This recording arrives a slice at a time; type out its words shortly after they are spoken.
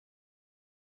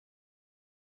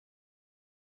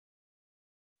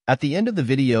At the end of the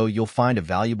video, you'll find a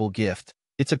valuable gift.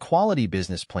 It's a quality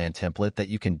business plan template that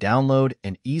you can download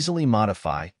and easily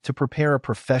modify to prepare a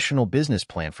professional business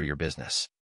plan for your business.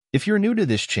 If you're new to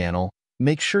this channel,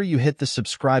 make sure you hit the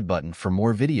subscribe button for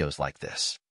more videos like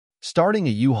this. Starting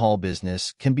a U-Haul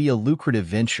business can be a lucrative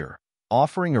venture,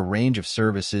 offering a range of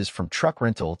services from truck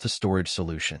rental to storage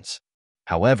solutions.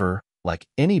 However, like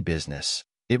any business,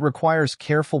 it requires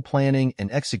careful planning and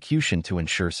execution to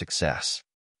ensure success.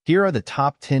 Here are the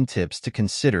top 10 tips to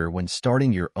consider when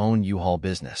starting your own U-Haul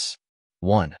business.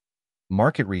 1.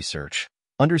 Market research.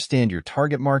 Understand your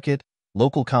target market,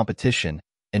 local competition,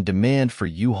 and demand for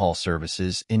U-Haul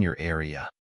services in your area.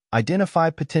 Identify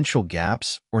potential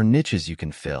gaps or niches you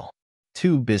can fill.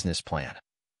 2. Business plan.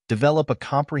 Develop a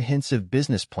comprehensive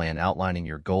business plan outlining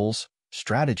your goals,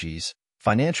 strategies,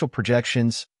 financial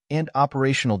projections, and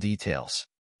operational details.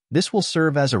 This will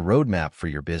serve as a roadmap for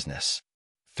your business.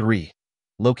 3.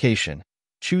 Location.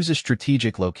 Choose a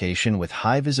strategic location with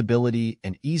high visibility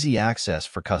and easy access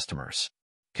for customers.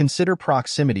 Consider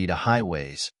proximity to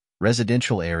highways,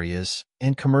 residential areas,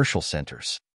 and commercial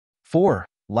centers. 4.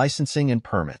 Licensing and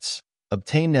permits.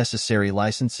 Obtain necessary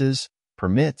licenses,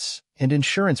 permits, and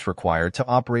insurance required to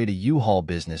operate a U-Haul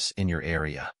business in your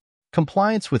area.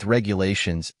 Compliance with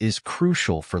regulations is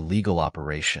crucial for legal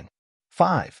operation.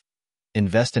 5.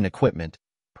 Invest in equipment.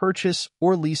 Purchase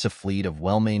or lease a fleet of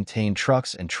well-maintained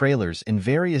trucks and trailers in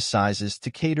various sizes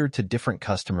to cater to different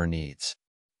customer needs.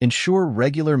 Ensure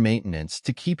regular maintenance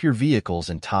to keep your vehicles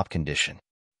in top condition.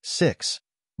 6.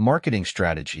 Marketing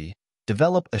strategy.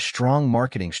 Develop a strong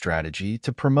marketing strategy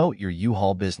to promote your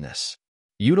U-Haul business.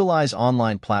 Utilize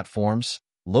online platforms,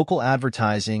 local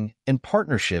advertising, and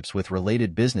partnerships with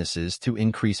related businesses to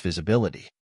increase visibility.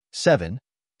 7.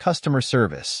 Customer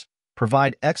service.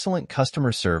 Provide excellent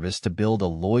customer service to build a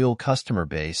loyal customer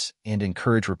base and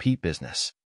encourage repeat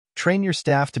business. Train your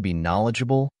staff to be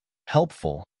knowledgeable,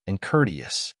 helpful, and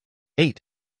courteous. 8.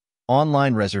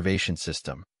 Online reservation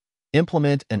system.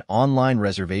 Implement an online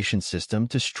reservation system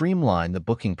to streamline the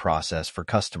booking process for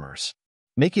customers.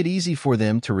 Make it easy for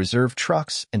them to reserve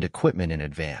trucks and equipment in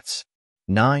advance.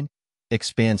 9.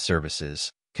 Expand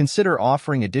services. Consider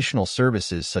offering additional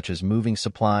services such as moving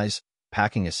supplies,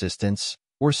 packing assistance,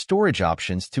 or storage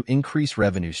options to increase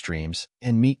revenue streams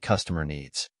and meet customer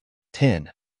needs.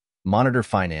 10. Monitor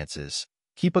finances.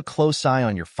 Keep a close eye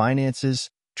on your finances,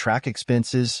 track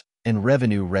expenses, and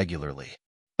revenue regularly.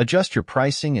 Adjust your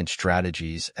pricing and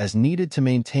strategies as needed to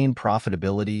maintain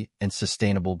profitability and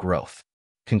sustainable growth.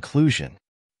 Conclusion.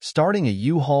 Starting a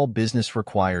U-Haul business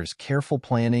requires careful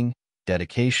planning,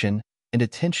 dedication, and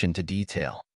attention to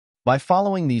detail. By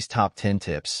following these top 10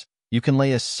 tips, you can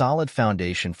lay a solid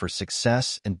foundation for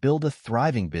success and build a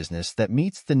thriving business that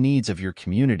meets the needs of your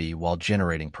community while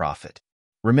generating profit.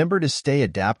 Remember to stay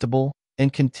adaptable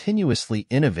and continuously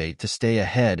innovate to stay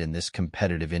ahead in this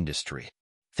competitive industry.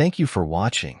 Thank you for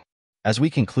watching. As we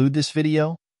conclude this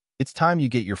video, it's time you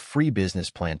get your free business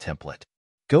plan template.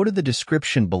 Go to the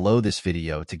description below this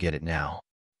video to get it now.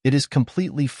 It is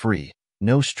completely free,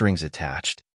 no strings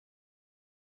attached.